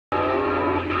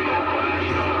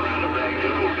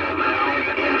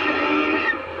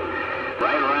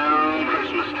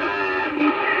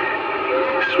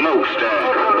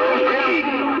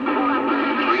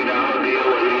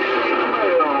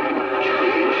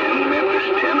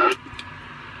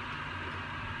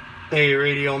Hey,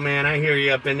 Radio Man, I hear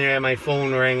you up in there. My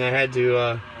phone rang. I had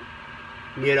to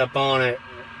get up on it.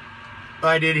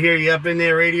 I did hear you up in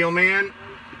there, Radio Man.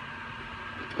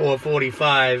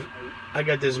 445. I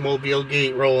got this Mobile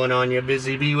gate rolling on you.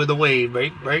 Busy bee with the wave.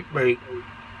 Break, break, break.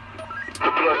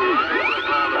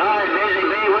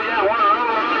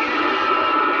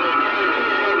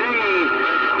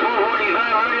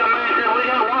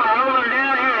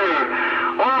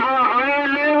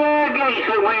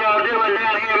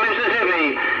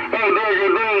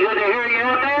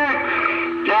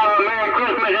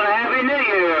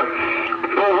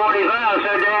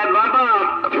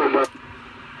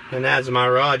 And that's my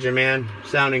Roger, man.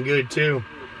 Sounding good too.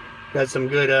 Got some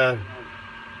good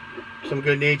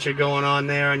nature going on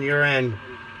there on your end.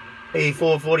 Hey,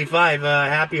 445.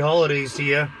 Happy holidays to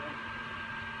you.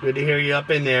 Good to hear you up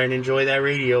in there and enjoy that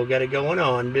radio. Got it going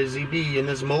on. Busy bee in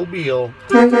this mobile.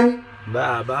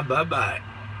 Bye, bye, bye, bye.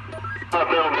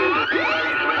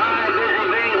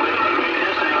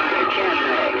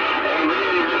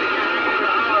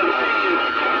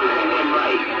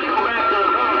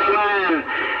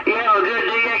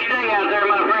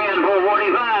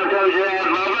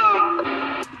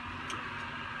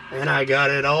 And I got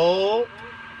it all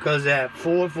because that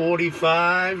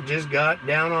 445 just got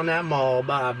down on that mall.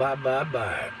 Bye, bye, bye,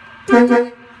 bye. Busy bee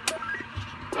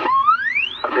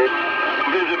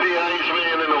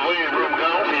Iceman in the waiting room, go.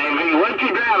 What you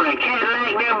driving, a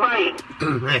Cadillac, that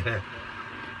bike?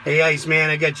 Hey,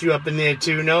 Iceman, I got you up in there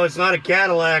too. No, it's not a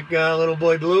Cadillac, Little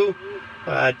Boy Blue.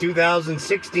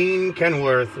 2016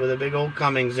 Kenworth with a big old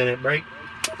Cummings in it. Break.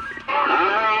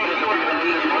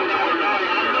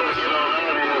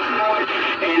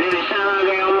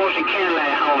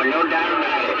 No doubt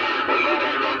about it.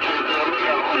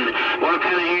 What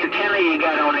kind of antenna you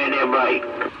got on there, bike?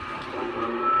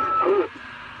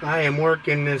 I am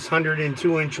working this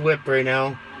 102-inch whip right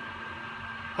now.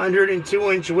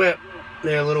 102-inch whip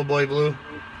there, Little Boy Blue.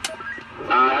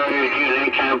 I heard you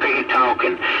ain't trying to pick it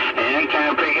talking. Ain't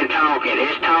trying to pick it talking.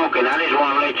 It's talking. I just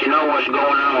want to let you know what's going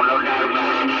on. No doubt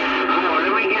about it.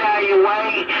 Let me get out of your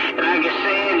way. And like I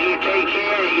said, you take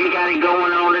care. You got it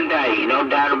going on today. No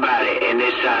doubt about it. In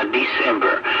this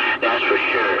December. That's for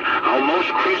sure. Almost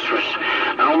Christmas.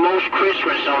 Almost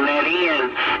Christmas on that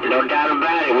end. No doubt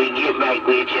about it. We get back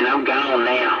with you and I'm gone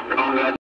now.